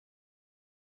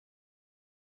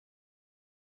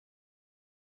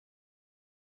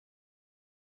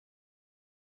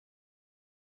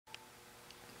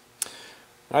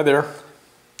Hi there.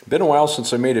 Been a while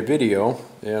since I made a video,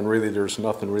 and really there's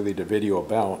nothing really to video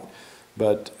about,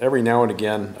 but every now and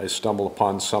again I stumble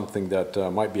upon something that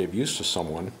might be of use to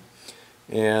someone,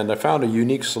 and I found a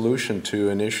unique solution to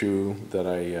an issue that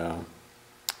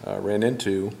I ran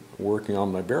into working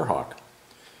on my bearhawk.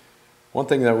 One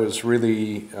thing that was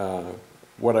really,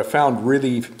 what I found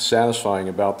really satisfying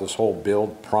about this whole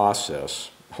build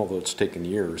process, although it's taken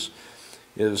years,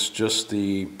 is just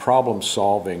the problem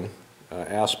solving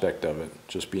aspect of it,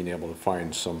 just being able to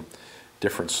find some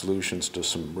different solutions to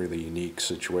some really unique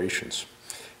situations.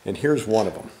 And here's one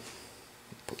of them.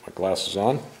 Put my glasses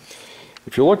on.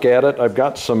 If you look at it, I've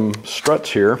got some struts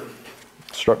here,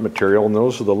 strut material, and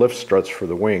those are the lift struts for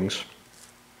the wings.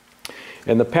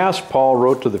 And the past Paul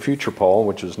wrote to the future Paul,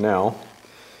 which is now,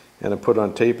 and I put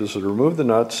on tape, is to remove the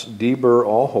nuts, deburr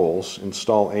all holes,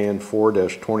 install AN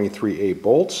 4-23A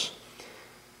bolts,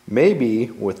 maybe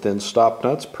within stop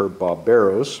nuts per Bob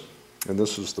Barrows, and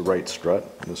this is the right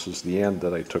strut. This is the end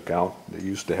that I took out. It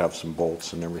used to have some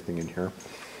bolts and everything in here.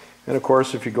 And of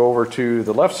course, if you go over to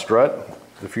the left strut,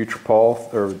 the future Paul,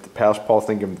 or the past Paul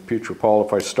thinking of the future Paul,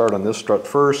 if I start on this strut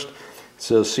first, it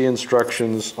says see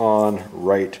instructions on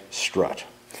right strut.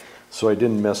 So I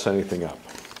didn't mess anything up.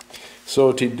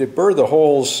 So to deburr the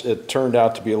holes, it turned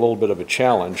out to be a little bit of a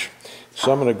challenge. So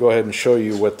I'm going to go ahead and show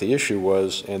you what the issue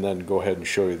was, and then go ahead and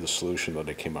show you the solution that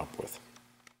I came up with.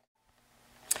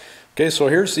 Okay, so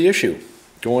here's the issue.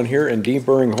 Go in here and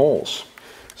deburring holes.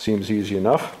 Seems easy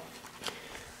enough.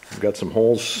 I've got some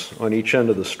holes on each end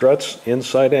of the struts,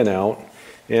 inside and out.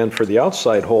 And for the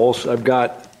outside holes, I've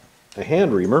got a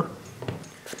hand reamer,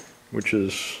 which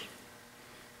is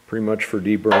pretty much for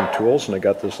deburring tools, and I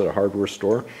got this at a hardware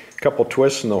store. A couple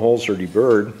twists and the holes are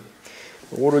deburred.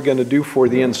 What are we going to do for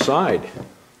the inside?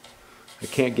 I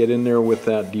can't get in there with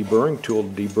that deburring tool to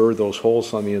deburr those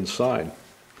holes on the inside.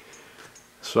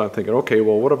 So I'm thinking, okay,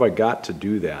 well, what have I got to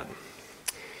do that?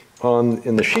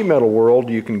 In the sheet metal world,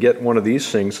 you can get one of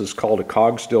these things. It's called a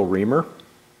Cogsdill reamer.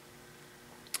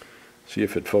 See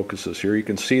if it focuses here. You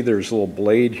can see there's a little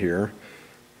blade here.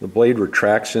 The blade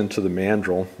retracts into the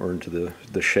mandrel, or into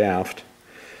the shaft.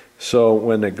 So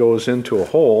when it goes into a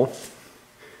hole,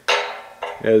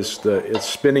 as it's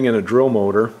spinning in a drill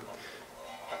motor,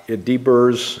 it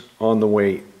deburrs on the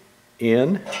way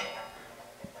in,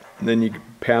 and then you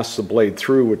pass the blade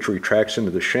through, which retracts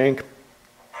into the shank,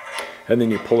 and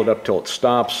then you pull it up till it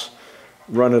stops,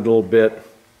 run it a little bit,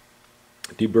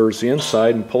 deburrs the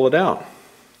inside, and pull it out.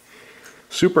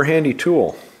 Super handy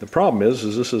tool. The problem is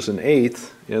this is an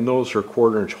 1/8, and those are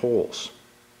 1/4-inch holes.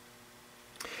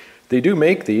 They do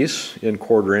make these in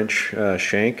 1/4-inch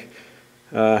shank.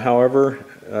 However,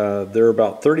 they're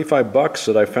about 35 bucks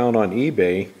that I found on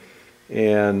eBay,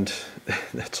 and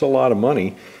that's a lot of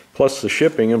money, plus the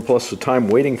shipping and plus the time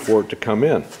waiting for it to come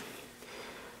in.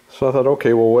 So I thought,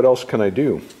 okay, well, what else can I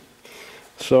do?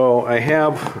 So I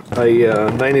have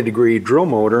a 90-degree drill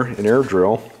motor, an air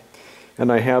drill, and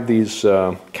I have these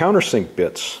Countersink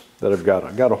bits that I've got.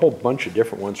 I've got a whole bunch of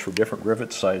different ones for different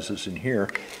rivet sizes in here.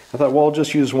 I thought, well, I'll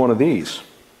just use one of these.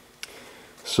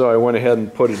 So I went ahead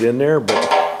and put it in there, but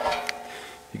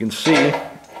you can see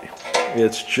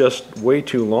it's just way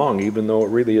too long, even though it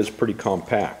really is pretty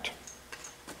compact.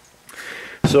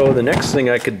 So the next thing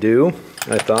I could do,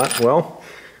 I thought, well,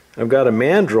 I've got a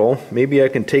mandrel. Maybe I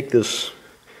can take this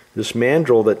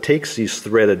mandrel that takes these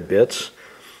threaded bits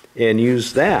and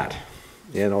use that.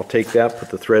 And I'll take that, put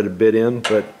the threaded bit in,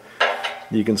 but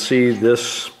you can see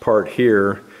this part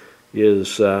here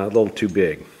is a little too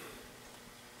big.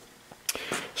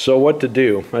 So what to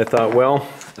do? I thought, well,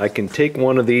 I can take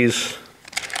one of these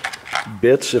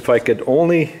bits. If I could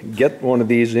only get one of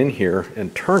these in here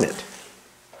and turn it,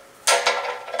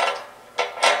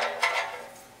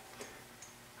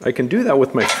 I can do that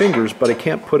with my fingers, but I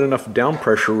can't put enough down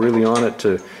pressure really on it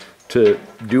to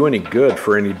do any good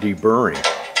for any deburring.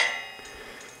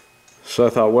 So I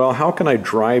thought, well, how can I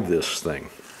drive this thing?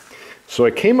 So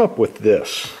I came up with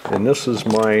this, and this is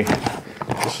my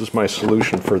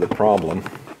solution for the problem.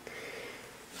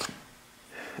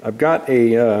 I've got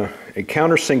a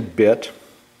countersink bit,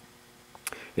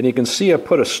 and you can see I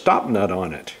put a stop nut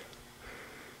on it.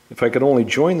 If I could only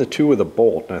join the two with a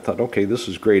bolt, and I thought, okay, this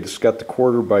is great. It's got the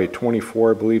 1/4 by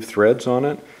 24, I believe, threads on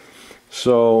it.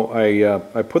 So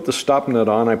I put the stop nut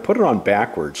on. I put it on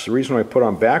backwards. The reason I put it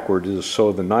on backwards is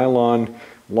so the nylon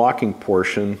locking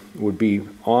portion would be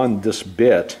on this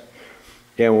bit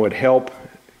and would help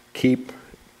keep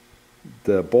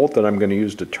the bolt that I'm going to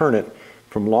use to turn it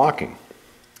from locking.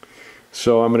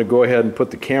 So I'm going to go ahead and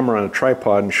put the camera on a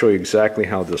tripod and show you exactly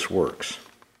how this works.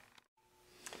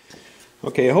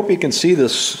 Okay, I hope you can see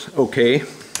this okay.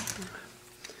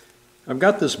 I've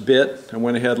got this bit. I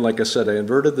went ahead, like I said, I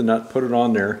inverted the nut, put it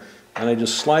on there, and I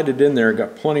just slide it in there,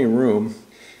 got plenty of room.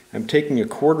 I'm taking a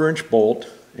 1/4 inch bolt,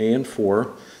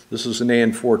 AN4. This is an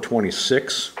AN4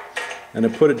 26, and I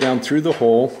put it down through the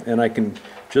hole, and I can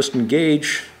just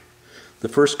engage the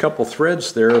first couple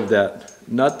threads there of that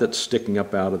nut that's sticking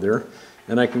up out of there,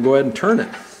 and I can go ahead and turn it.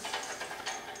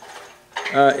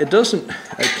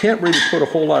 I can't really put a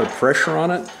whole lot of pressure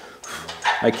on it.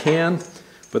 I can,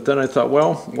 but then I thought,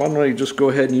 well, why don't I just go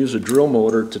ahead and use a drill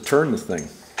motor to turn the thing?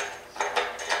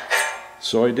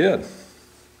 So I did.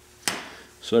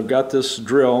 So I've got this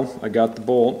drill, I got the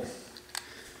bolt.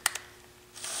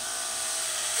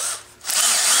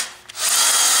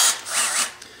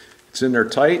 It's in there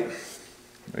tight.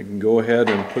 I can go ahead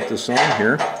and put this on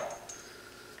here,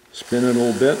 spin it a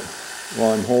little bit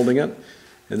while I'm holding it,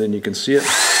 and then you can see it.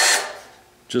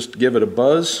 Just give it a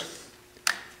buzz,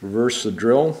 reverse the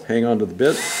drill, hang on to the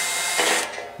bit,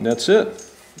 and that's it.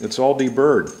 It's all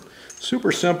deburred.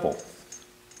 Super simple.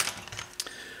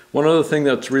 One other thing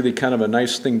that's really kind of a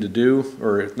nice thing to do,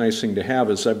 or a nice thing to have,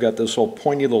 is I've got this little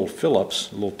pointy little Phillips,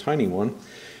 a little tiny one,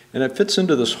 and it fits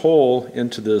into this hole,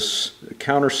 into this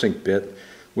countersink bit,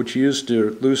 which you use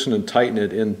to loosen and tighten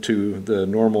it into the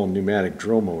normal pneumatic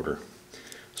drill motor.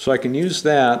 So I can use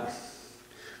that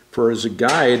for as a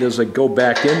guide as I go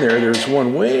back in there. There's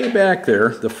one way back there,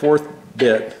 the 4th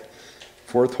bit,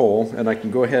 4th hole, and I can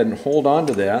go ahead and hold on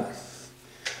to that,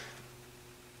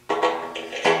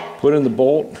 put in the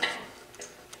bolt,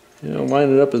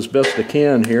 line it up as best I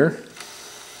can here,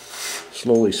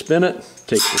 slowly spin it,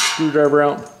 take the screwdriver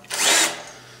out,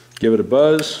 give it a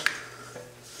buzz.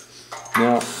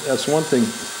 Now, that's one thing.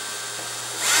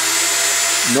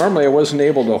 Normally I wasn't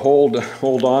able to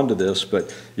hold on to this,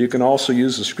 but you can also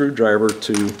use the screwdriver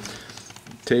to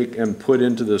take and put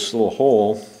into this little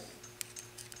hole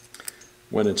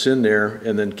when it's in there,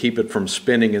 and then keep it from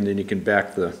spinning, and then you can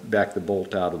back the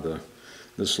bolt out of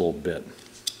this little bit.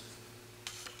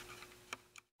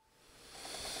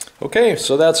 Okay,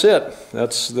 so that's it.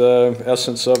 That's the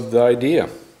essence of the idea.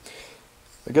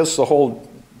 I guess the whole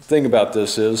thing about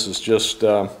this is just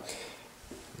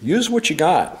use what you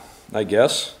got, I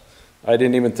guess. I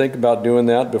didn't even think about doing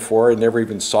that before. I never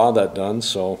even saw that done,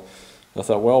 so I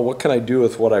thought, well, what can I do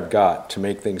with what I've got to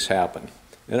make things happen?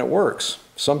 And it works.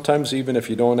 Sometimes even if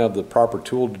you don't have the proper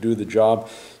tool to do the job,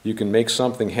 you can make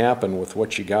something happen with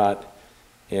what you got,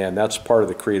 and that's part of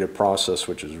the creative process,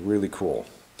 which is really cool.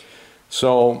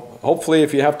 So hopefully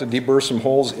if you have to deburr some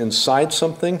holes inside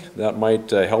something, that might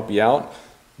help you out.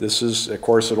 This is, of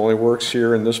course, it only works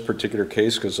here in this particular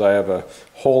case because I have a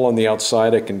hole on the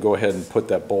outside. I can go ahead and put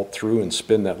that bolt through and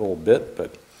spin that little bit.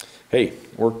 But hey,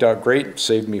 worked out great.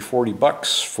 Saved me 40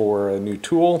 bucks for a new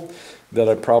tool that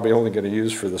I'm probably only going to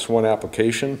use for this one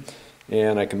application.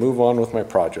 And I can move on with my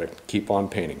project. Keep on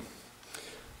painting.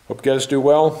 Hope you guys do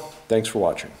well. Thanks for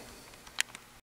watching.